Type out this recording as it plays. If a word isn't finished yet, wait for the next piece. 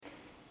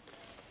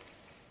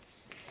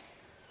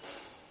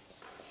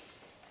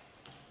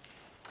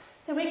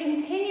So we're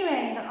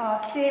continuing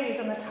our series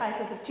on the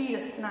titles of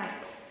Jesus tonight.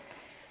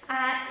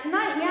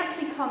 Tonight we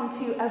actually come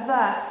to a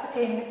verse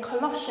in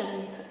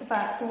Colossians,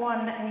 verse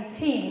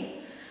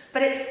 1:18.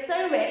 But it's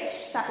so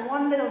rich that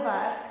one little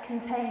verse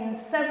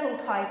contains several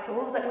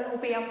titles that we will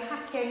be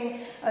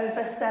unpacking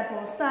over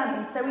several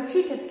sermons. So we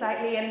cheated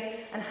slightly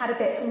and had a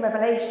bit from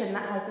Revelation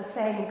that has the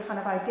same kind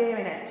of idea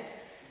in it.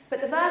 But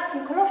the verse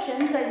from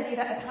Colossians, those of you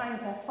that are trying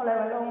to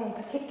follow along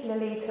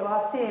particularly to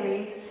our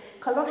series,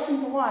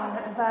 Colossians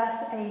 1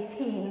 verse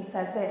 18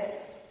 says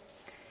this: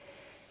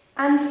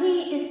 "And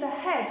he is the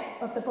head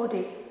of the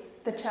body,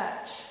 the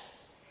church.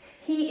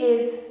 He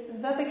is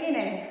the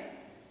beginning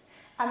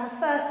and the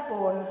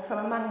firstborn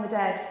from among the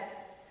dead,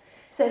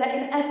 so that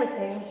in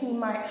everything he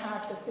might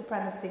have the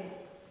supremacy."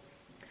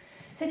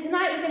 So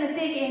tonight we're going to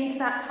dig into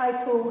that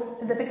title,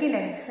 The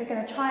Beginning. We're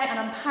going to try and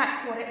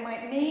unpack what it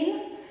might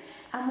mean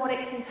and what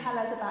it can tell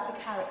us about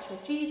the character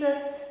of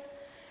Jesus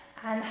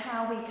and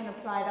how we can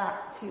apply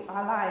that to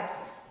our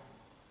lives.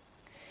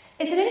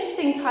 It's an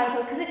interesting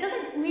title because it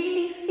doesn't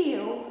really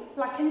feel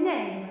like a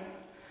name,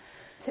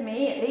 to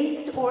me at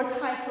least, or a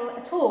title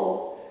at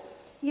all.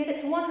 Yet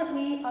it's one that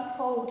we are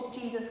told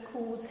Jesus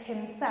calls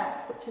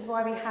himself, which is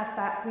why we have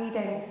that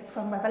reading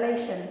from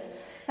Revelation.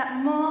 That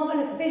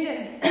marvellous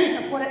vision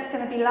of what it's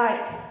going to be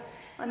like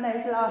on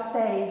those last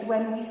days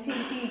when we see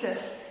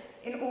Jesus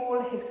in all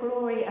his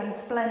glory and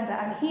splendour.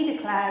 And he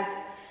declares,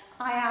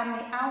 "I am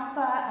the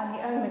Alpha and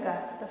the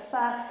Omega, the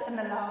first and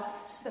the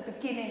last, the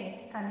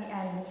beginning and the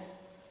end."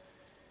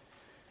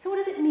 So what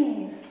does it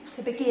mean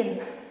to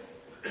begin?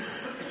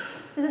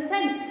 There's a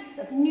sense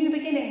of new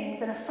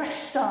beginnings and a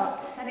fresh start,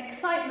 and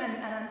excitement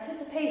and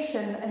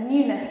anticipation and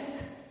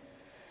newness.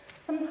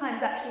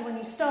 Sometimes actually when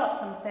you start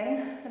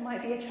something, there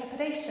might be a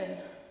trepidation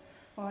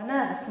or a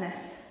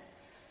nervousness.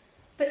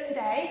 But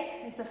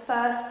today is the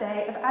first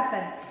day of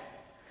Advent,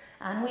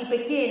 and we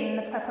begin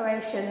the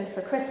preparation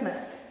for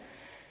Christmas.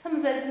 Some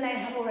of us may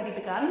have already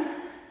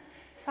begun.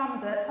 Some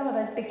of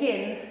us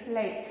begin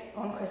late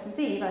on Christmas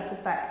Eve, I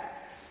suspect.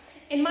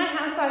 In my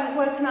house, I was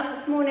woken up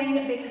this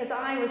morning because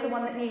I was the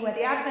one that knew where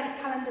the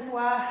Advent calendars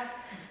were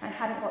and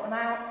hadn't got them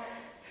out.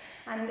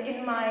 And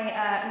in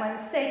my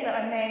mistake that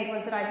I made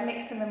was that I'd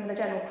mixed them in with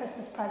the general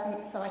Christmas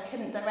presents, so I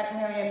couldn't direct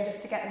Miriam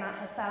just to get them out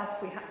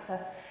herself. We had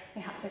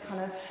to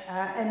kind of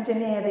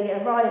engineer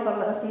the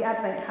arrival of the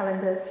Advent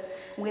calendars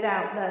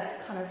without the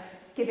kind of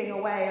giving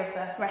away of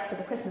the rest of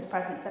the Christmas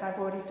presents that I've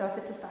already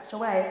started to stash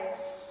away.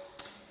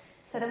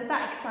 So there was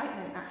that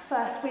excitement, that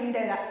first window,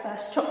 that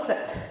first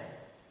chocolate.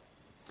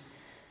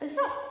 But it's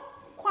not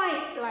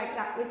quite like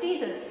that with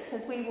Jesus,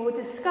 as we will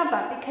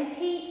discover, because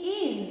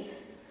he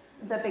is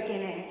the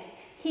beginning.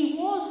 He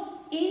was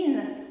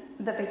in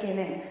the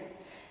beginning.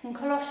 And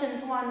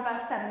Colossians 1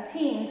 verse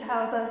 17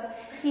 tells us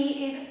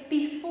he is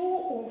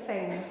before all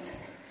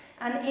things,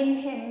 and in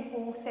him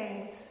all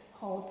things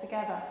hold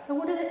together. So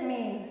what does it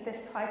mean,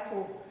 this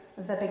title,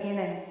 The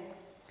Beginning?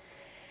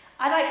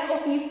 I'd like to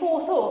offer you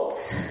 4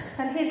 thoughts,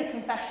 and here's a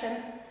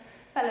confession.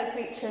 Fellow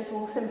creatures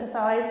will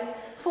sympathise.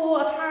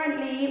 4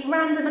 apparently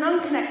random and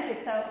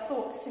unconnected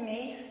thoughts to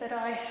me that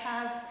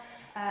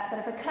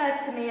have occurred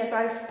to me as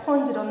I've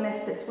pondered on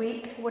this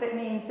week, what it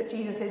means that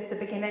Jesus is the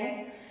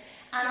beginning.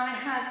 And I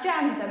have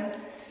jammed them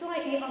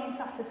slightly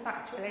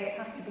unsatisfactorily, it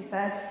has to be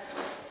said,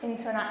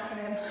 into an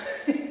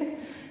acronym.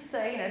 So,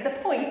 the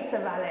points are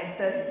valid,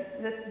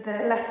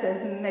 the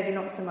letters maybe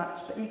not so much,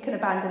 but you can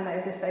abandon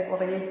those if they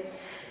bother you.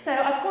 So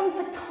I've gone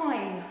for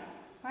time,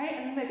 right?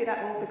 And maybe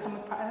that will become a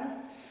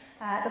pattern.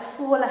 The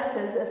 4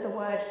 letters of the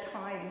word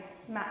time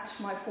match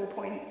my 4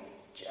 points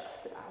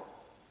just about.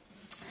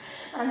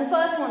 And the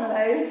first one of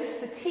those,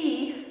 the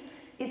T,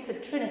 is for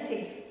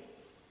Trinity.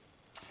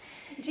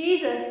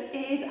 Jesus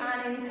is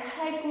an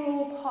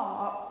integral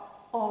part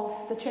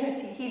of the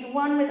Trinity. He's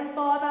one with the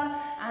Father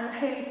and the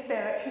Holy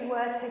Spirit who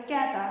were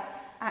together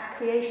at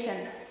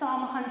creation.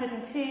 Psalm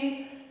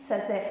 102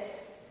 says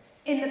this: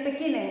 "In the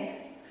beginning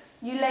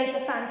you laid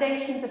the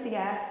foundations of the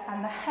earth,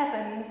 and the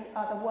heavens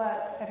are the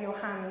work of your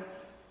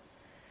hands."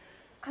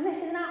 And this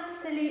is an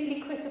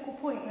absolutely critical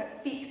point that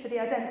speaks to the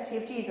identity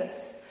of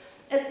Jesus.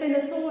 It's been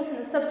the source and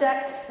the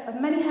subject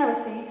of many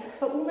heresies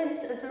for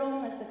almost as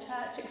long as the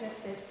church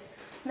existed.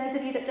 And those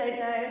of you that don't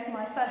know,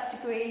 my first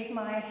degree,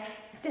 my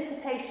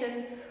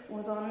dissertation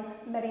was on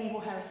medieval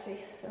heresy.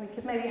 So we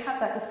could maybe have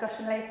that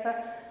discussion later.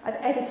 I've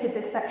edited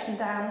this section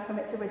down from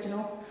its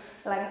original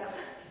length.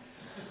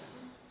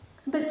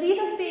 But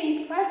Jesus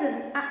being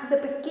present at the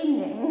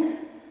beginning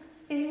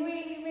is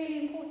really,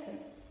 really important.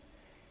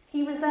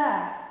 He was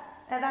there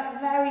at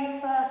that very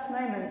first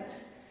moment.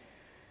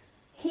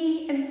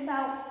 He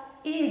himself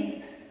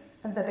is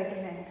the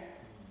beginning.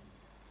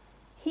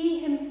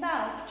 He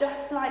himself,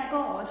 just like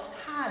God,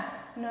 had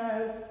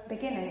no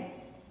beginning.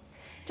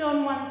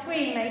 John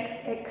 1:3 makes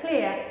it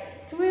clear,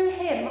 through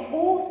him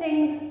all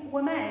things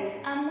were made,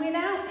 and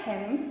without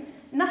him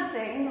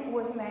nothing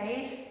was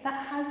made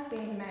that has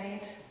been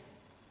made.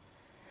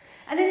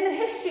 And in the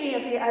history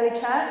of the early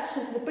church,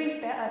 this is a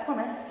brief bit, I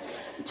promise,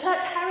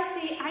 church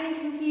heresy and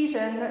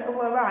confusion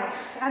were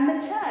rife, and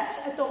the church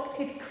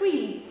adopted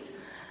creeds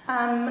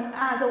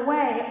as a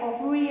way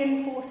of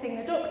reinforcing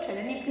the doctrine.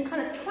 And you can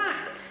kind of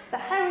track the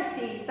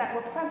heresies that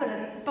were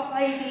prevalent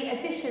by the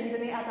additions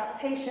and the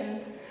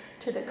adaptations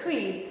to the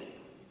creeds.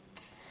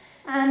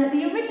 And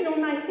the original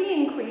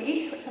Nicene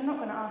Creed, which I'm not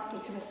going to ask you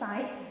to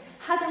recite,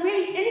 has a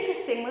really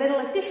interesting little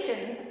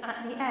addition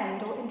at the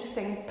end, or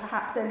interesting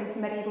perhaps only to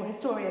medieval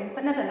historians,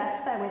 but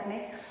nevertheless, bear with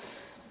me.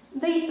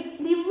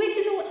 The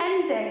original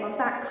ending of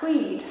that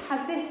creed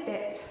has this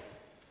bit.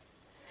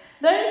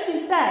 Those who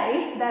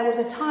say there was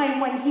a time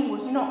when he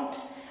was not,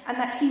 and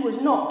that he was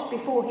not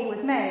before he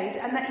was made,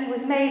 and that he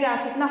was made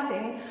out of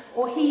nothing,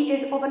 or he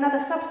is of another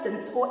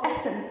substance or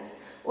essence,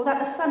 or that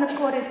the Son of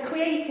God is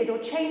created or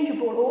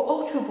changeable or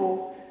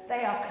alterable,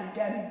 they are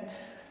condemned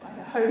by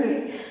the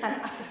Holy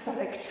and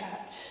Apostolic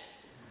Church.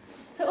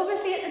 So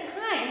obviously at the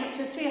time, which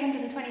was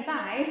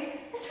 325,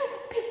 this was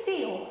a big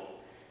deal.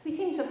 We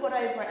seem to have got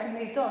over it and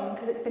moved on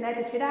because it's been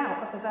edited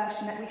out of the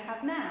version that we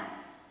have now.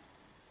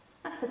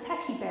 That's the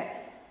techie bit.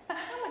 But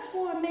how much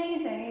more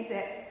amazing is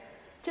it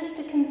just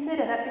to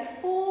consider that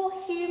before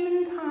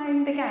human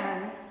time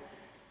began,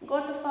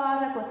 God the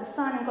Father, God the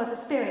Son, and God the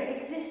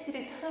Spirit existed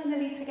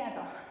eternally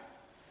together,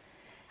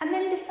 and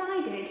then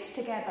decided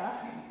together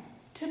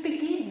to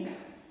begin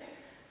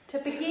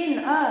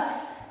earth,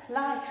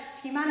 life,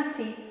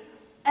 humanity,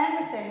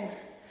 everything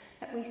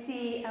that we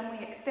see and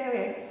we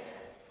experience.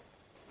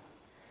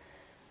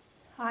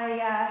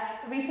 I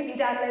recently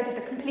downloaded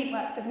the Complete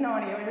Works of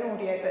Narnia, an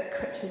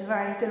audiobook, which is a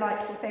very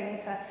delightful thing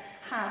to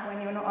have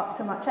when you're not up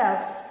to much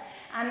else.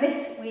 And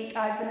this week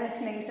I've been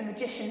listening to The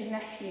Magician's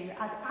Nephew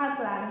as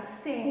Aslan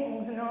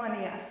sings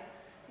Narnia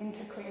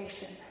into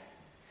creation.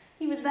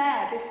 He was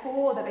there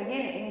before the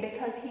beginning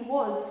because he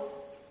was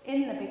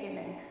in the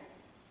beginning.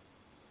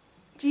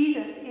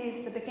 Jesus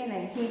is the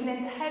beginning. He's an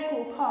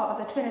integral part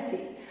of the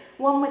Trinity,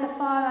 one with the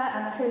Father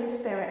and the Holy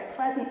Spirit,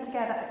 present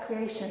together at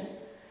creation.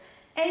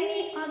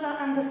 Any other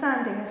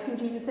understanding of who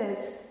Jesus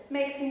is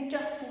makes him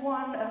just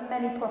one of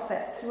many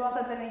prophets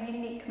rather than a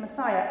unique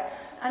Messiah,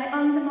 and it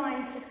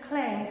undermines his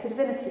claim to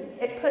divinity.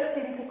 It puts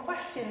into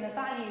question the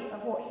value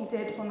of what he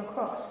did on the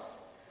cross.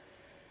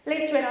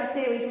 Later in our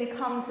series, we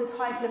come to the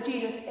title of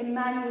Jesus,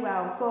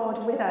 Emmanuel,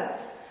 God with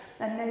us,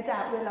 and no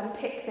doubt we'll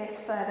unpick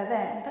this further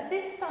then. But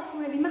this stuff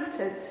really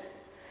matters.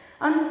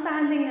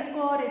 Understanding that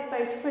God is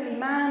both fully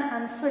man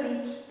and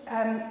fully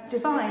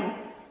divine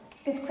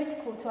is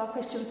critical to our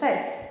Christian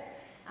faith.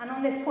 And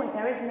on this point,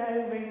 there is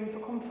no room for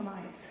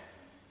compromise.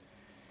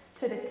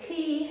 So the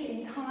T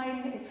in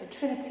time is for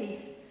Trinity.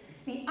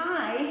 The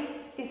I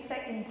is for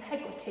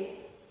integrity.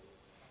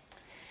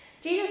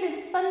 Jesus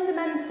is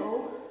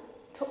fundamental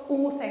to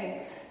all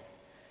things.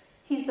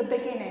 He's the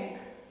beginning.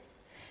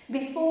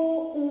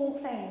 Before all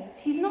things.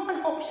 He's not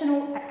an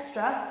optional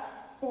extra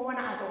or an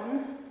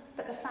add-on,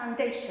 but the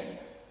foundation.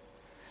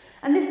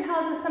 And this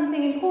tells us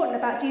something important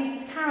about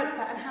Jesus'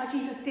 character and how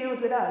Jesus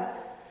deals with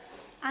us.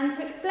 And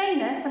to explain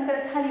this, I'm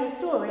going to tell you a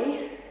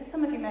story, that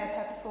some of you may have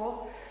heard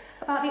before,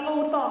 about the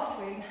old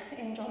bathroom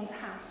in John's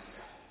house.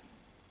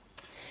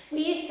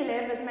 We used to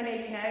live, as many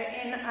of you know,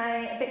 in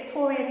a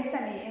Victorian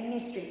semi in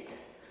New Street.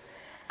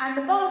 And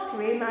the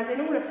bathroom, as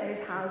in all of those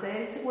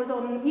houses,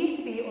 used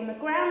to be on the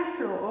ground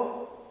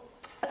floor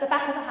at the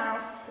back of the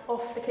house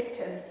off the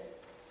kitchen.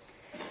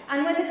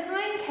 And when the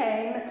time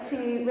came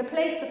to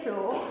replace the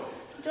floor,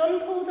 John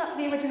pulled up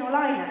the original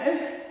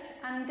lino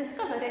and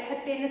discovered it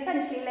had been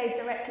essentially laid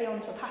directly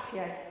onto a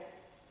patio.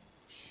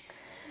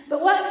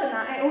 But worse than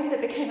that, it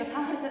also became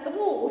apparent that the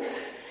walls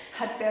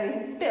had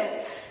been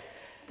built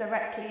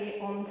directly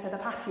onto the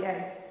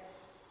patio.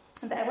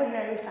 There were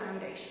no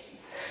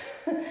foundations.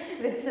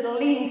 This little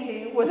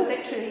lean-to was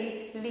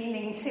literally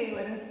leaning to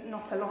and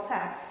not a lot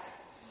else.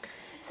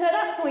 So at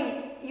that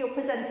point, you're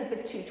presented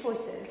with two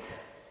choices.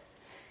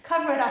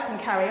 Cover it up and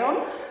carry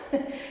on,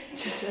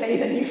 just lay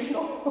the new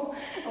floor.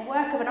 A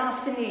work of an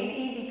afternoon,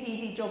 easy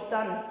peasy, job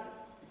done.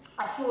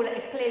 After all, it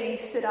had clearly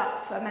stood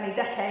up for many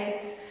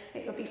decades.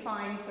 It would be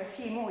fine for a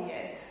few more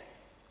years.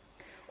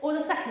 Or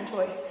the second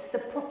choice, the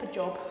proper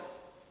job.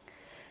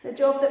 The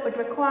job that would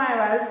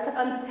require us to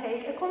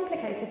undertake a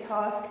complicated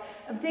task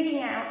of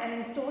digging out and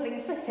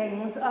installing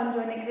fittings under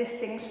an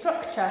existing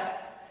structure.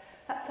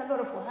 That's a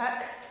lot of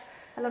work,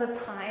 a lot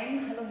of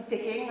time, a lot of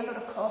digging, a lot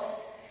of cost,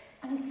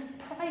 and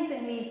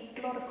surprisingly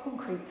a lot of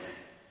concrete.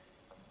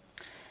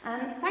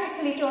 And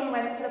thankfully John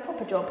went for the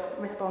proper job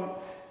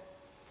response.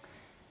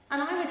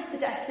 And I would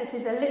suggest this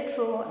is a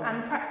literal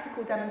and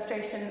practical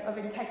demonstration of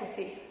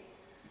integrity.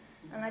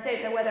 And I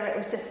don't know whether it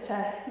was just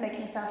to make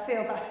himself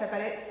feel better, but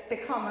it's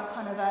become a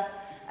kind of a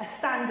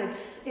standard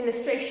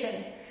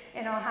illustration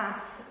in our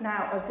house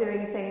now of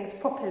doing things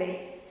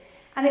properly.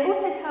 And it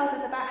also tells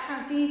us about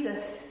how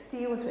Jesus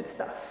deals with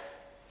stuff.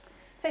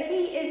 For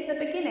he is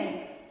the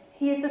beginning.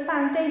 He is the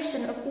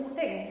foundation of all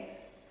things.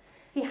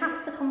 He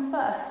has to come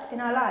first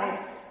in our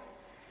lives.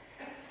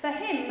 For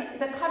him,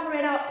 the cover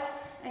it up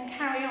and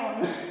carry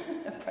on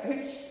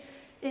approach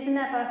is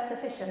never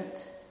sufficient.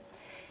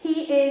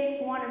 He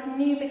is one of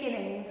new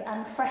beginnings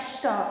and fresh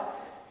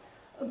starts.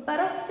 But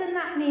often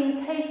that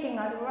means taking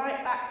us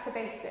right back to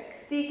basics,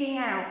 digging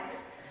out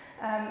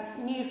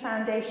new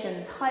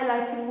foundations,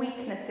 highlighting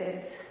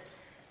weaknesses,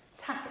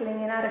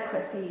 tackling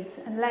inadequacies,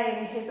 and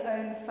laying his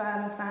own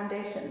firm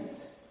foundations.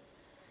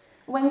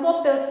 When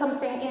God builds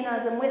something in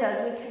us and with us,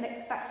 we can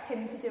expect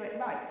him to do it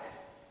right.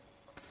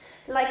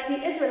 Like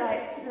the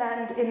Israelites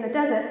learned in the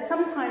desert,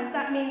 sometimes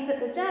that means that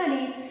the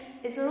journey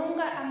is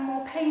longer and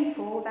more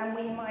painful than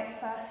we might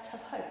first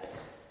have hoped.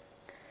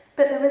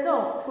 But the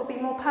results will be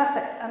more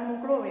perfect and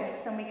more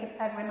glorious than we could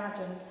ever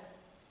imagined.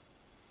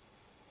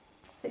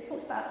 They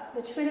talked about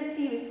the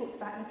Trinity, we talked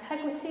about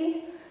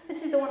integrity.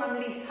 This is the one I'm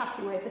least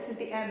happy with. This is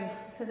the M.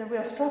 This is a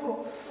real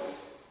struggle.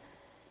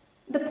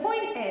 The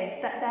point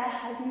is that there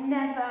has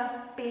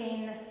never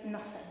been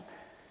nothing.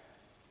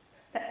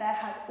 That there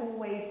has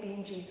always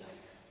been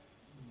Jesus.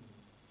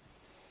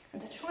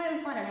 And to try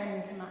and find an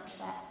end to match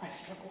that, I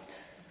struggled.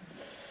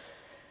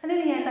 And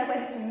in the end, I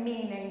went for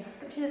meaning,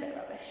 which is a bit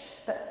rubbish,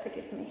 but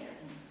forgive me.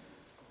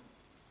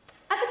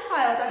 As a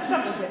child, I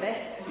struggled with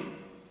this.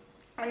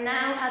 And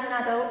now, as an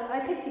adult, I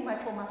pity my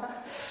poor mother.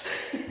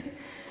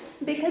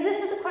 Because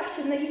this was a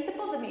question that used to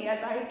bother me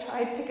as I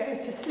tried to go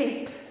to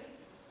sleep.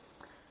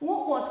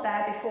 What was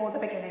there before the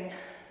beginning?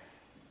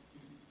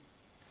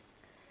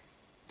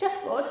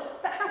 Just God,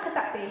 but how could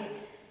that be?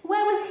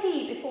 Where was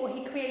he before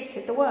he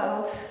created the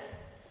world?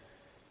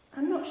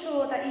 I'm not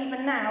sure that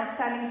even now,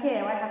 standing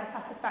here, I have a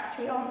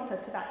satisfactory answer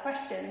to that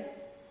question.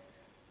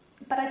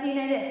 But I do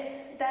know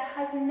this, there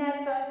has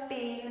never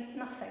been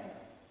nothing.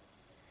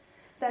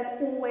 There's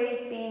always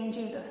been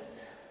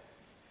Jesus.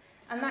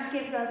 And that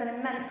gives us an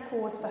immense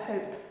cause for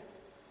hope.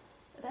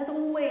 There's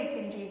always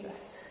been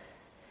Jesus.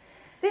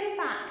 This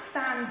fact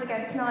stands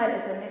against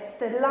nihilism. It's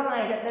the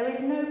lie that there is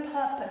no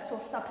purpose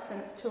or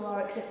substance to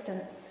our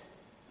existence.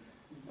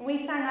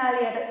 We sang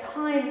earlier that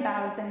time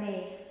bows the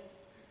knee.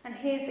 And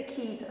here's the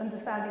key to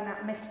understanding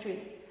that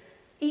mystery.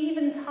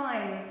 Even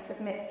time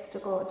submits to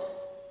God.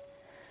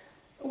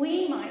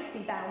 We might be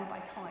bound by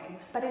time,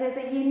 but it is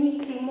a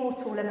uniquely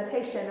mortal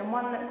limitation and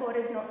one that God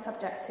is not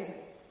subject to.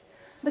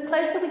 The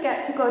closer we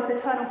get to God's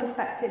eternal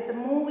perspective, the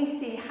more we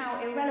see how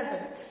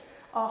irrelevant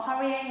our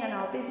hurrying and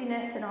our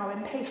busyness and our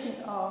impatience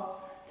are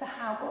to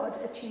how God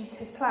achieves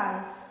his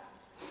plans.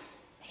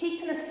 He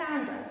can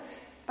astound us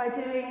by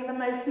doing the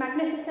most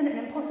magnificent and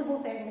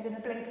impossible things in the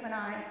blink of an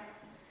eye,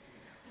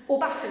 or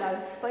baffle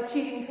us by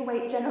choosing to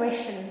wait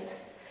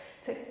generations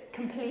to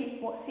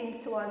complete what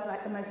seems to us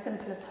like the most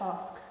simple of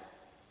tasks.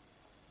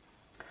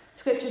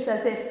 Scripture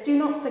says this, do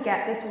not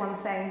forget this one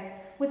thing.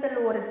 With the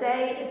Lord, a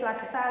day is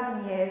like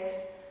 1,000 years,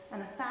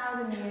 and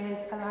 1,000 years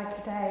are like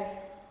a day.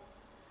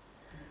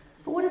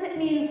 But what does it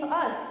mean for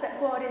us that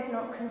God is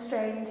not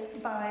constrained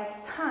by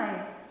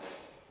time?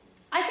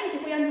 I think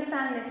if we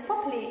understand this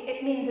properly,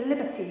 it means a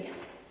liberty.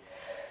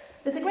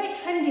 There's a great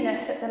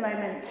trendiness at the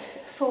moment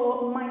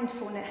for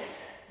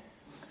mindfulness,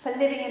 for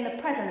living in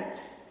the present.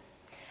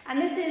 And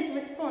this is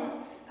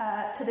response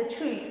to the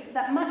truth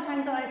that much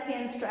anxiety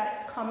and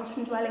stress comes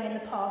from dwelling in the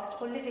past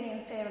or living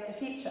in fear of the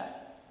future.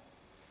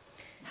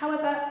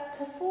 However,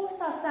 to force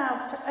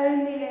ourselves to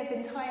only live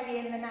entirely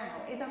in the now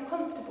is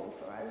uncomfortable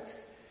for us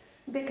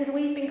because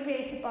we've been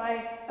created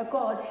by a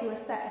God who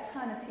has set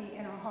eternity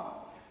in our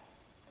hearts.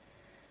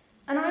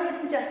 And I would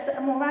suggest that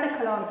a more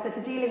radical answer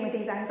to dealing with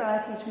these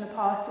anxieties from the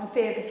past and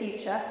fear of the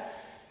future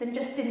than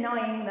just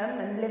denying them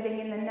and living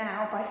in the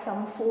now by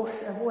some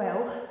force of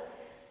will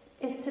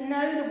is to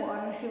know the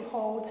one who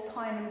holds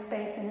time and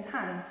space in his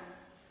hands,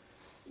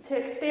 to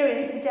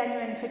experience a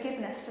genuine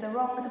forgiveness for the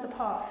wrongs of the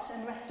past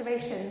and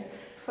restoration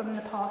from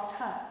the past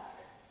hurts,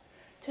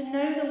 to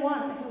know the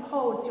one who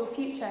holds your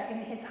future in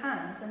his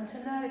hands and to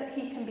know that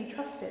he can be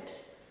trusted.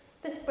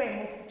 This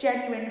brings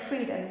genuine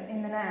freedom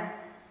in the now.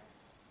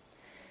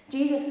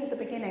 Jesus is the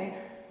beginning,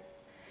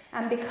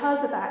 and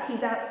because of that,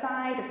 he's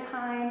outside of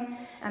time,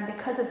 and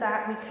because of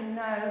that, we can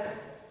know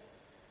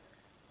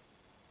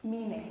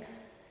meaning.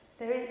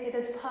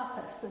 There's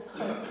purpose, there's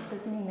hope,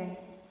 there's meaning.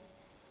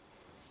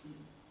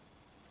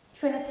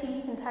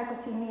 Trinity,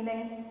 integrity,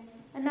 meaning,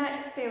 and now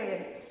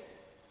experience.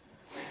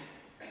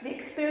 The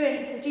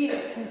experience of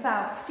Jesus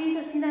himself.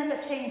 Jesus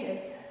never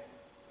changes.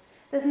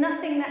 There's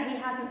nothing that he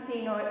hasn't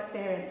seen or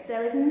experienced.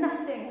 There is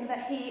nothing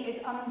that he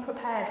is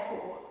unprepared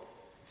for.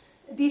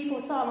 The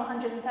beautiful Psalm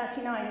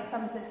 139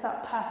 sums this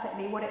up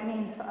perfectly, what it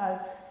means for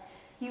us.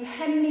 You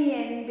hem me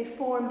in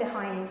before and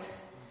behind,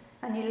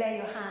 and you lay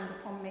your hand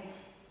upon me.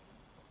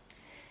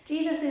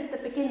 Jesus is the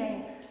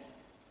beginning.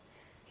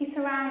 He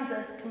surrounds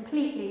us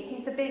completely.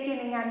 He's the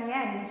beginning and the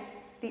end,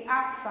 the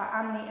Alpha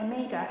and the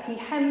Omega. He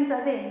hems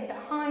us in,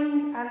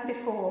 behind and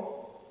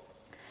before.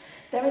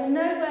 There is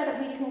nowhere that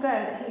we can go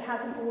that he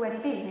hasn't already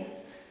been.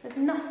 There's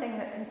nothing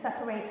that can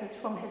separate us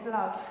from his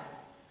love.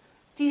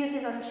 Jesus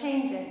is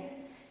unchanging.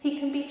 He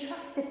can be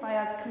trusted by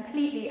us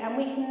completely, and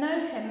we can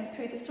know him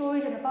through the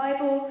stories in the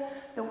Bible,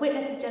 the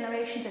witness of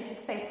generations of his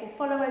faithful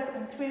followers,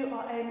 and through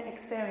our own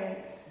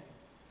experience.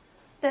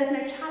 There's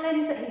no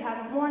challenge that he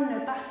hasn't won,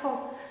 no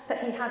battle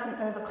that he hasn't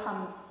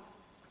overcome.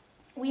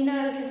 We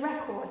know his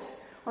record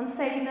on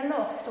saving the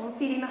lost, on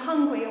feeding the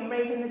hungry, on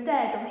raising the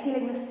dead, on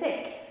healing the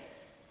sick,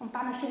 on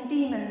banishing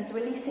demons,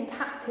 releasing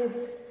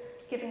captives.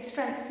 giving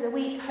strength to the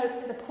weak, hope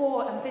to the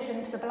poor, and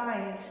vision to the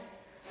blind.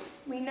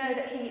 We know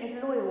that he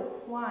is loyal,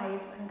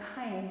 wise, and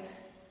kind.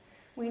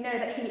 We know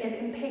that he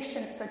is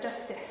impatient for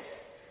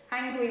justice,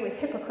 angry with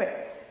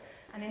hypocrites,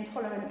 and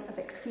intolerant of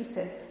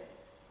excuses.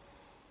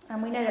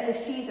 And we know that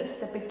this Jesus,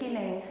 the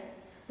beginning,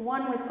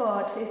 one with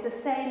God, is the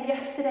same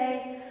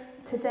yesterday,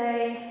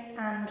 today,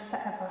 and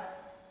forever.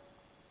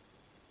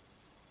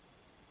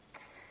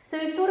 So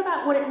we've thought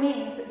about what it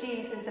means that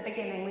Jesus is the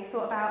beginning. We've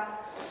thought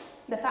about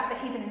the fact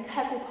that he's an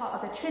integral part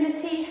of the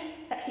Trinity,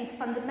 that he's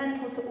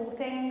fundamental to all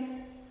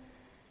things,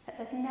 that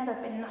there's never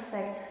been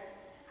nothing,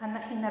 and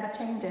that he never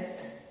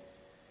changes.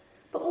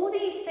 But all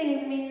these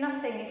things mean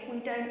nothing if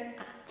we don't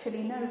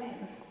actually know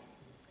him.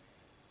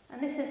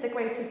 And this is the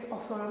greatest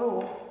offer of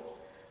all.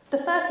 The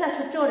first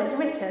letter of John is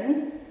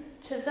written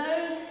to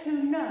those who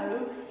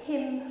know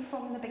him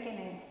from the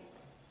beginning.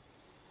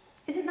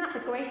 Isn't that the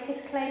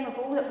greatest claim of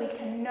all, that we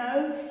can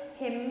know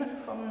him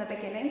from the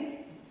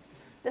beginning?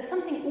 There's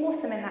something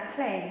awesome in that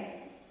claim,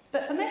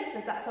 but for most of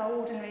us that's our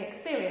ordinary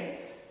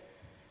experience.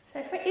 So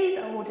if it is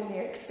our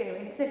ordinary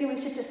experience, maybe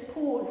we should just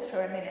pause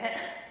for a minute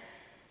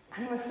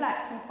and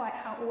reflect on quite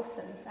how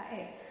awesome that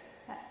is.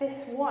 That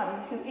this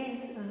one who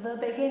is the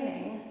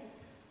beginning,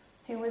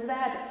 who was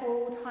there before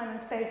all time and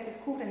space was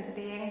called into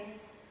being,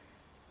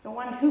 the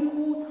one who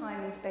called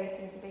time and space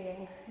into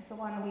being, is the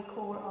one we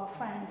call our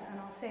friend and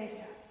our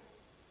Saviour.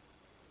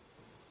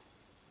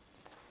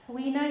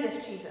 We know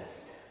this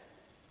Jesus.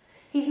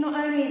 He's not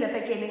only the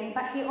beginning,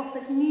 but he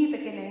offers new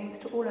beginnings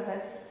to all of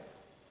us.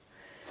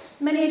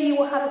 Many of you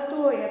will have a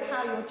story of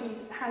how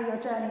your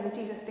journey with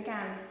Jesus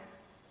began.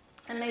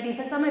 And maybe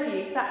for some of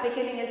you, that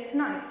beginning is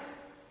tonight.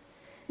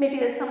 Maybe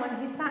there's someone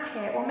who sat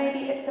here, or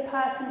maybe it's the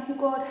person who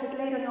God has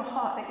laid on your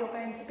heart that you're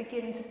going to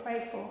begin to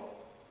pray for.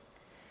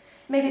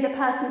 Maybe the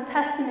person's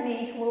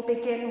testimony will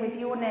begin with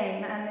your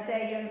name and the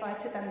day you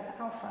invited them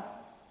to Alpha.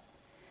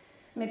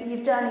 Maybe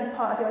you've journeyed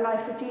part of your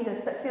life with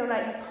Jesus but feel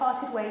like you've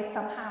parted ways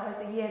somehow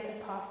as the years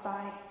have passed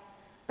by.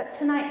 But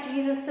tonight,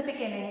 Jesus, the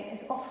beginning,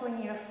 is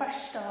offering you a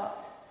fresh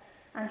start,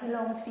 and he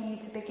longs for you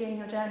to begin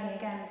your journey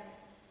again.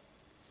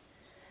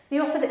 The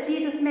offer that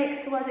Jesus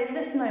makes to us in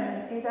this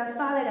moment is as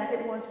valid as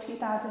it was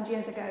 2,000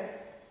 years ago.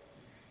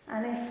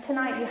 And if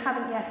tonight you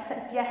haven't yet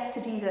said yes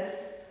to Jesus,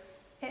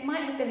 it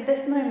might have been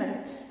this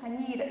moment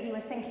and you that he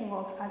was thinking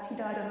of as he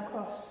died on the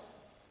cross.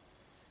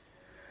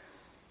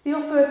 The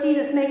offer of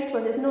Jesus makes to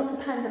us is not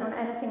dependent on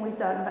anything we've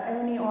done, but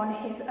only on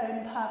his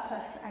own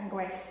purpose and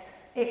grace.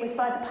 It was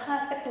by the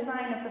perfect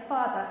design of the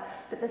Father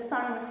that the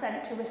Son was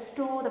sent to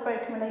restore the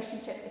broken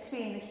relationship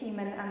between the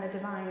human and the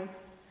divine.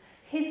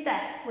 His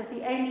death was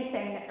the only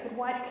thing that could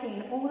wipe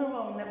clean all the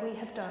wrong that we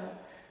have done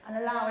and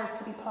allow us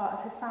to be part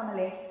of his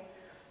family.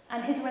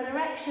 And his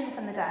resurrection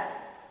from the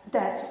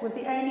dead was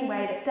the only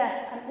way that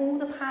death and all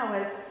the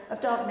powers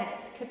of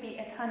darkness could be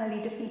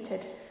eternally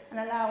defeated and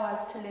allow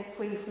us to live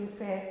free from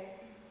fear.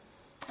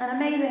 And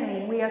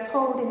amazingly, we are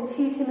told in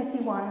 2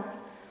 Timothy 1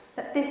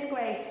 that this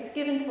grace was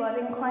given to us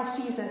in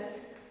Christ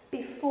Jesus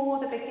before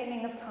the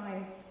beginning of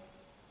time.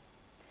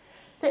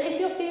 So if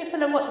you're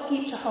fearful of what the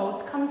future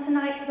holds, come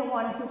tonight to the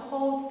one who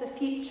holds the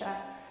future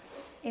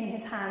in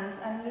his hands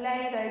and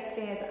lay those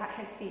fears at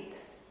his feet.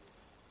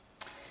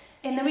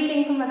 In the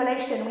reading from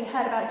Revelation, we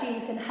heard about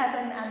Jesus in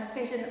heaven and the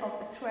vision of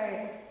the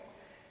throne.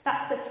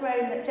 That's the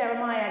throne that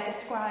Jeremiah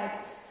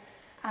describes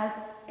as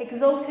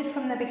exalted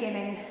from the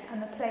beginning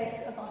and the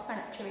place of our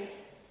sanctuary.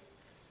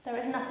 There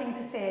is nothing to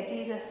fear.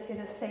 Jesus is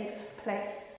a safe place.